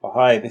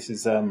Hi, this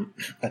is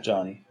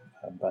Ajani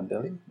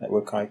Bandeli,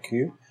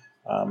 NetworkIQ.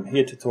 I'm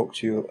here to talk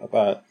to you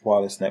about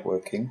wireless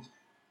networking,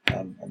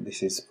 and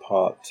this is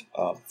part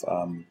of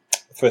the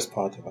first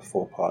part of a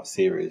four-part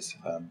series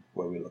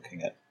where we're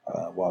looking at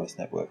wireless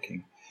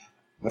networking.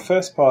 The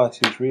first part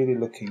is really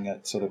looking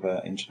at sort of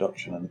an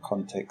introduction and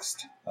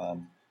context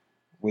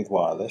with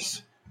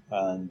wireless,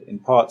 and in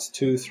parts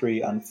 2,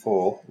 3, and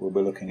 4, we'll be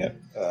looking at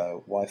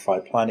Wi-Fi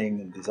planning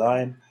and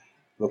design,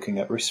 looking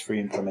at risk-free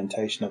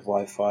implementation of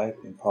Wi-Fi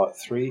in part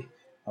 3,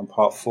 and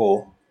part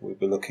 4 we'll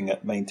be looking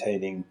at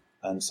maintaining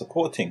and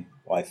supporting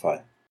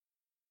Wi-Fi.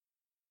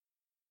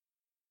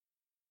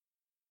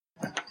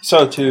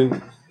 So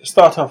to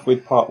start off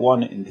with part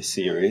 1 in this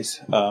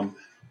series,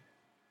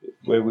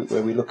 where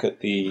we look at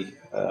the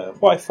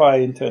Wi-Fi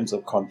in terms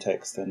of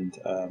context and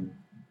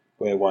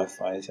where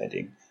Wi-Fi is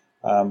heading,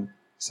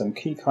 some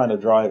key kind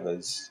of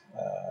drivers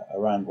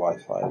around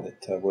Wi-Fi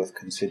that are worth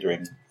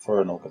considering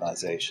for an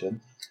organization.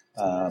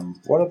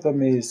 One of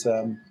them is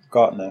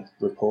Gartner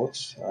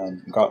reports,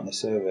 Gartner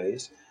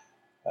surveys,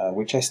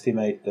 which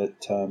estimate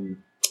that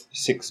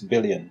 6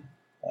 billion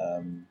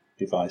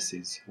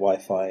devices,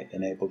 Wi-Fi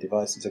enabled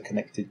devices, are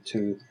connected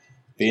to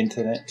the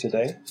internet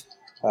today.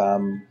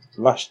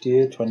 Last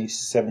year,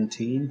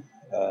 2017,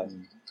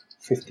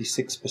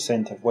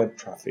 56% of web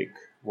traffic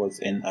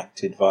was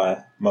enacted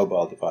via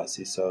mobile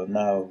devices. So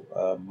now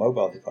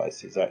mobile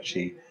devices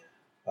actually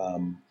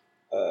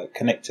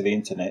connect to the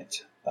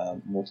internet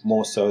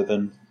more so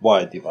than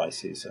wired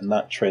devices, and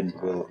that trend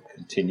will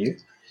continue.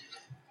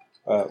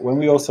 When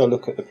we also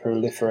look at the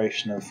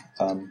proliferation of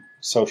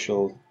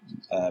social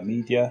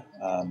media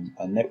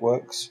and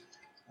networks,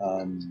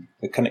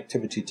 the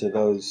connectivity to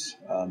those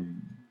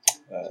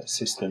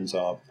systems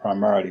are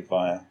primarily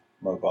via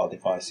mobile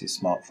devices,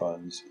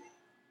 smartphones,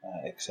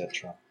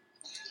 etc.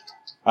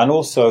 And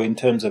also in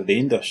terms of the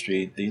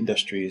industry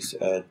is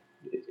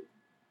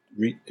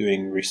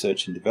doing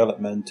research and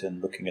development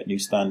and looking at new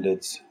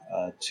standards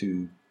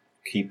to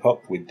keep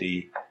up with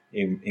the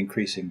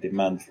increasing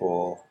demand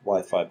for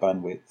Wi-Fi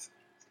bandwidth.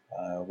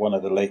 One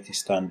of the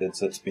latest standards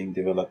that's being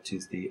developed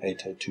is the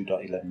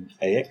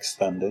 802.11ax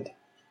standard,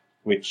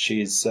 which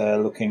is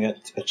looking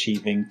at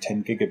achieving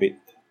 10 gigabit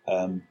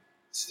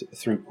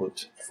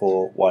throughput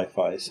for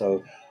Wi-Fi.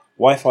 So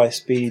Wi-Fi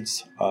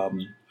speeds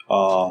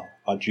are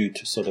due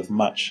to sort of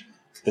match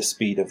the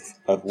speed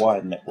of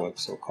wired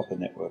networks or copper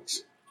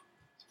networks.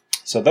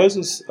 So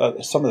those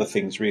are some of the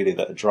things really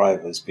that are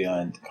drivers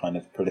behind kind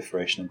of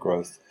proliferation and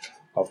growth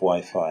of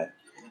Wi-Fi.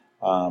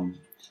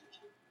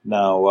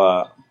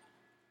 Now,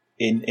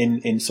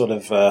 in sort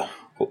of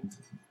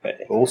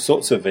all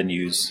sorts of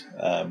venues,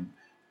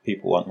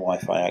 people want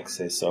Wi-Fi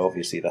access. So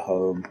obviously the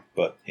home,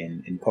 but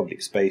in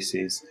public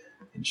spaces,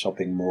 in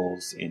shopping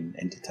malls, in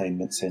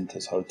entertainment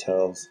centers,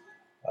 hotels,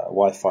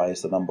 Wi-Fi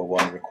is the number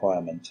one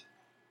requirement.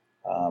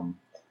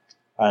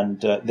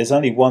 And there's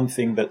only one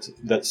thing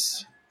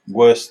that's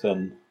worse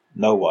than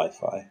no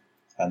Wi-Fi,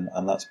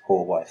 and that's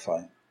poor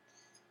Wi-Fi.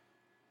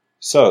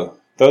 So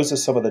those are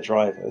some of the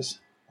drivers.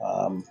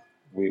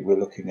 We're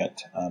looking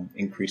at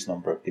increased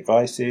number of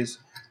devices.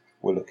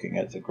 We're looking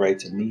at a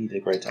greater need, a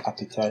greater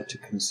appetite to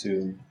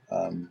consume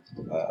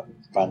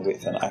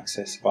bandwidth and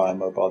access via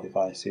mobile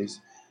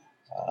devices.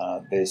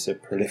 There's a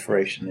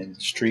proliferation in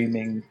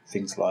streaming,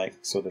 things like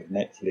sort of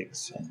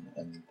Netflix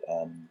and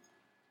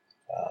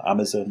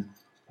Amazon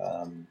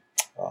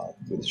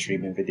with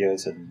streaming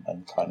videos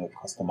and kind of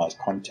customized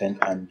content,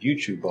 and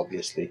YouTube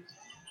obviously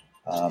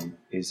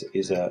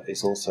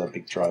is also a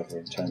big driver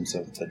in terms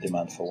of the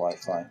demand for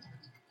Wi-Fi.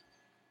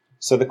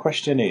 So the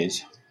question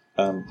is,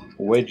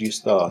 where do you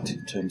start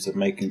in terms of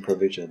making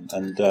provision?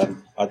 And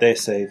I dare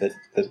say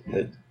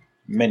that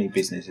many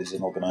businesses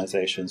and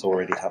organizations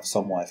already have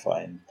some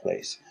Wi-Fi in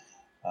place.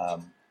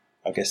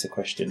 I guess the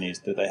question is,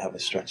 do they have a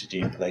strategy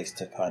in place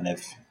to kind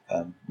of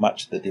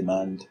match the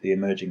demand, the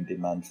emerging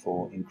demand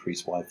for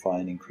increased Wi-Fi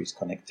and increased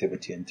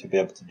connectivity, and to be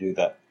able to do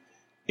that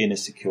in a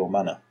secure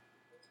manner?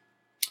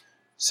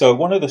 So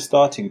one of the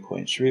starting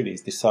points really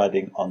is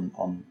deciding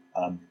on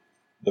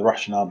the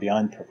rationale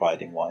behind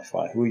providing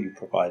Wi-Fi. Who are you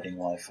providing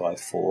Wi-Fi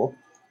for?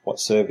 What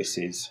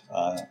services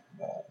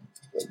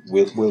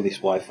will this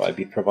Wi-Fi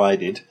be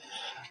provided?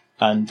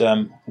 And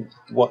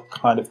what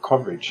kind of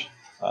coverage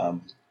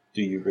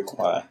do you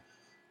require?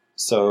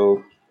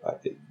 So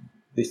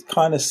this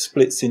kind of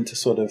splits into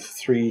sort of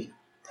three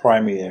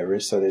primary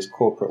areas. So there's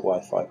corporate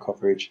Wi-Fi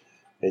coverage,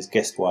 there's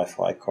guest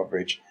Wi-Fi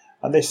coverage,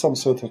 and there's some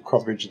sort of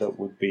coverage that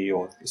would be,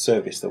 or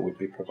service that would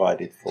be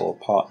provided for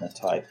partner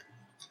type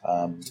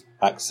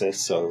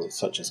access, so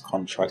such as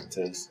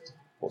contractors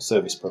or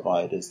service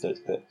providers that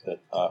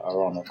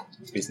are on a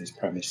business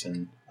premise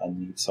and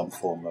need some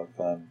form of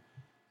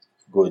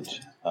good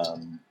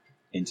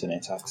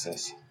internet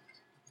access.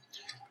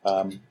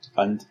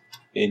 And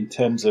in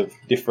terms of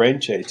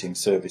differentiating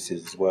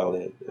services as well,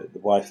 the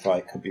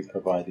Wi-Fi could be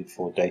provided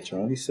for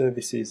data-only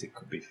services, it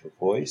could be for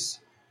voice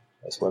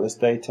as well as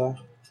data,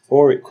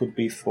 or it could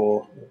be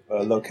for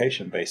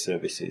location-based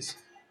services.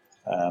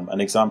 An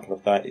example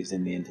of that is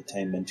in the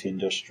entertainment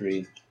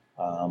industry.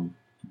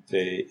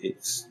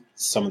 It's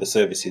some of the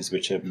services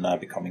which are now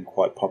becoming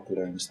quite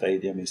popular in the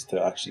stadium is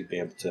to actually be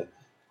able to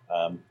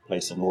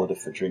place an order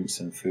for drinks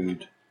and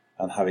food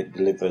and have it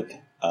delivered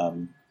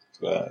to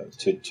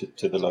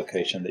the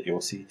location that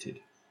you're seated.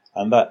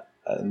 And that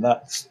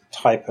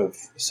type of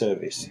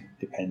service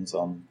depends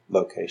on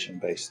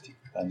location-based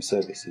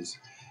services.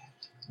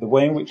 The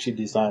way in which you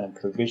design and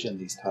provision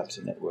these types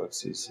of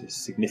networks is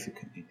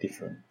significantly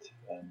different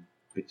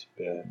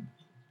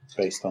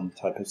based on the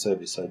type of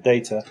service. So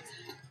data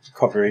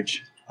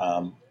coverage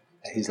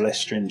is less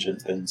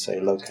stringent than,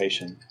 say,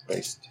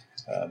 location-based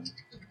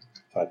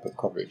type of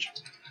coverage.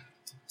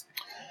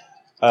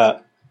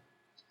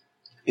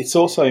 It's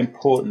also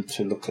important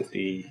to look at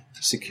the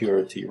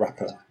security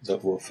wrapper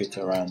that will fit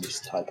around this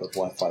type of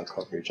Wi-Fi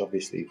coverage.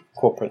 Obviously,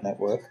 corporate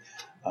network,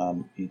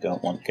 you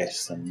don't want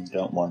guests and you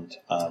don't want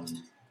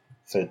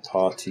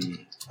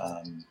third-party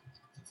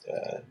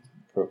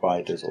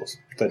providers or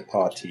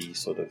third-party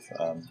sort of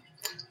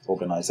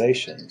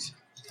organizations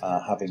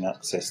having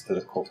access to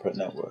the corporate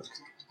network.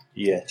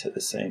 Yet at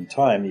the same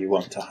time, you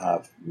want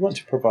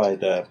to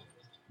provide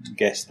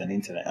guest and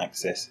internet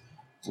access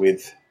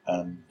with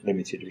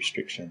limited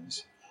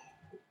restrictions.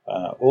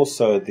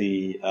 Also,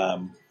 the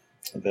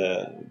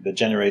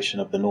generation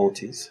of the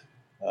noughties,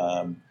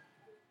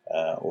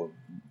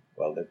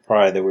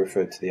 prior they were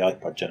referred to the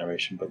iPod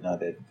generation, but now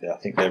I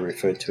think they're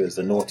referred to as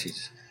the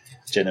noughties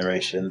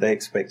generation. They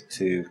expect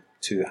to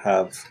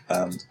have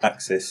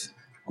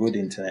good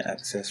internet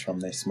access from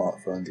their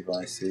smartphone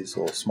devices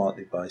or smart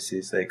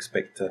devices. They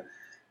expect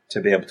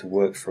to be able to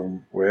work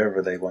from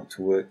wherever they want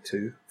to work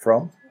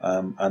from,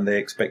 and they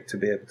expect to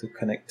be able to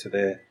connect to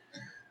their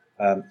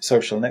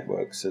social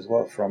networks as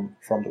well from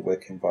the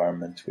work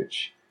environment,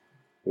 which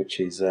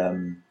is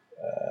a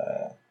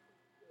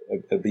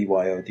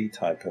BYOD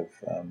type of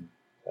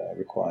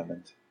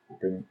requirement.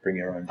 Bring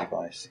your own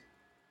device.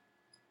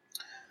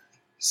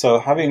 So,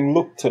 having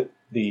looked at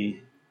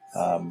the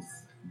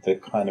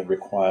kind of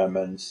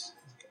requirements,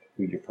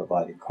 who you're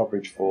providing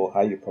coverage for,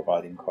 how you're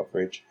providing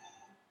coverage,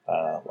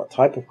 what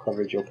type of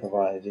coverage you're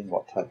providing,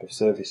 what type of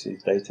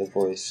services, data,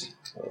 voice,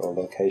 or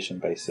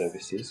location-based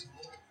services,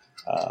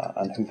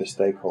 and who the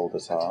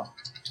stakeholders are,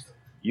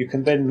 you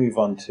can then move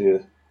on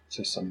to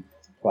some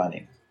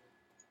planning.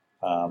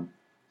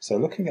 So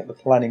looking at the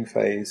planning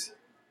phase,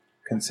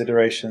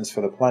 considerations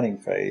for the planning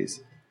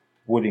phase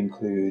would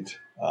include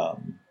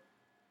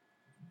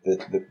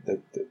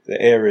the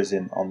areas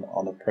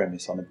on a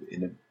premise,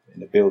 in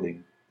a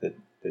building that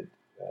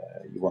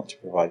you want to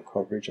provide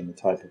coverage, and the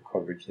type of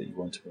coverage that you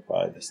want to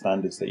provide, the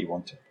standards that you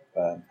want to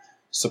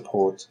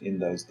support in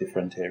those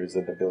different areas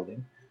of the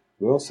building.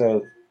 We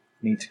also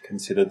need to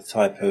consider the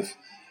type of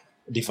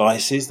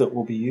devices that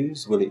will be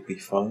used. Will it be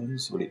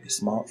phones? Will it be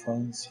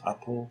smartphones?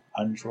 Apple,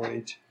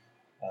 Android?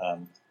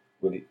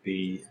 Will it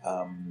be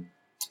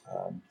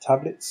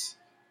tablets?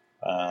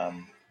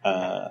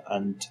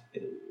 And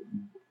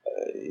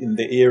in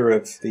the era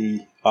of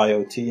the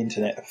IoT,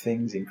 Internet of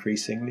Things,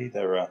 increasingly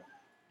there are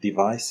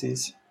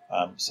devices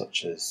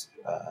such as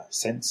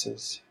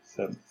sensors,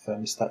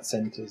 thermostat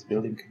centers,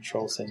 building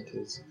control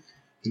centers,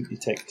 heat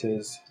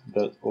detectors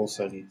that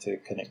also need to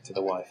connect to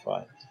the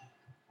Wi-Fi.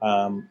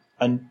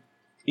 And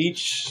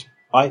each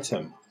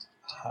item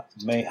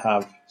may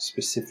have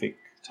specific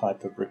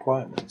type of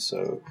requirements.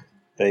 So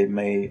they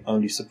may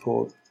only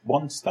support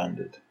one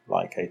standard,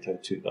 like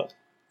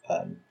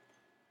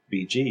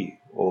 802.BG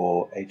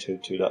or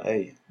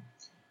 802.A.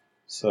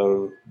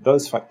 So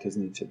those factors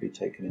need to be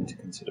taken into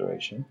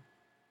consideration.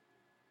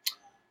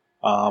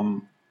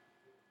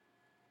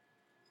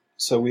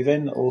 So we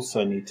then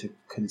also need to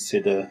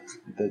consider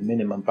the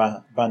minimum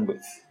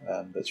bandwidth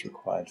that's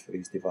required for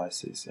these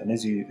devices. And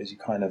as you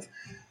kind of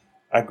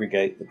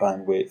aggregate the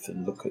bandwidth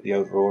and look at the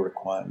overall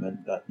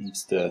requirement, that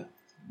needs to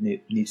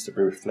be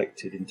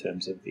reflected in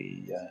terms of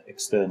the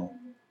external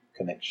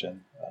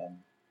connection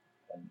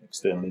and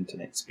external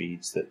internet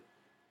speeds that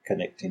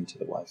connect into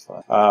the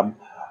Wi-Fi.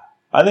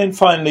 And then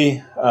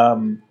finally,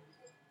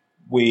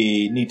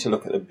 we need to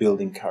look at the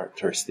building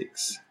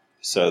characteristics.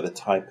 So the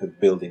type of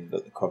building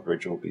that the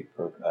coverage will be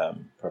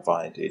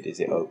provided. Is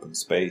it open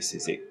space?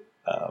 Is it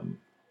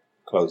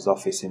closed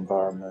office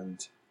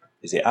environment?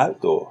 Is it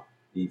outdoor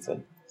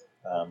even?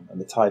 And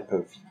the type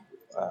of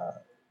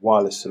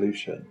wireless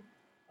solution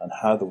and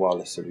how the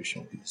wireless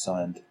solution will be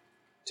designed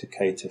to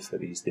cater for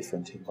these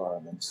different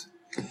environments.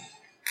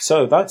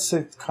 So that's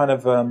a kind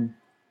of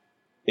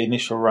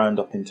initial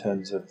roundup in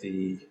terms of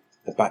the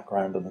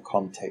background and the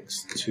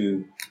context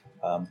to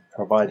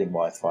providing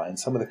Wi-Fi, and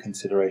some of the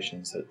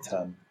considerations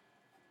that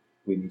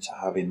we need to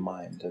have in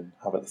mind and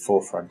have at the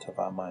forefront of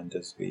our mind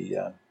as we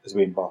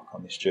embark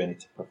on this journey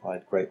to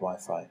provide great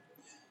Wi-Fi.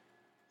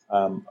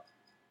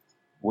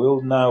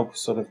 We'll now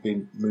sort of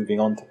be moving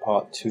on to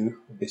part 2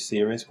 of this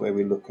series, where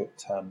we look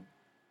at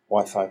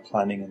Wi-Fi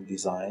planning and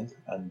design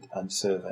and survey.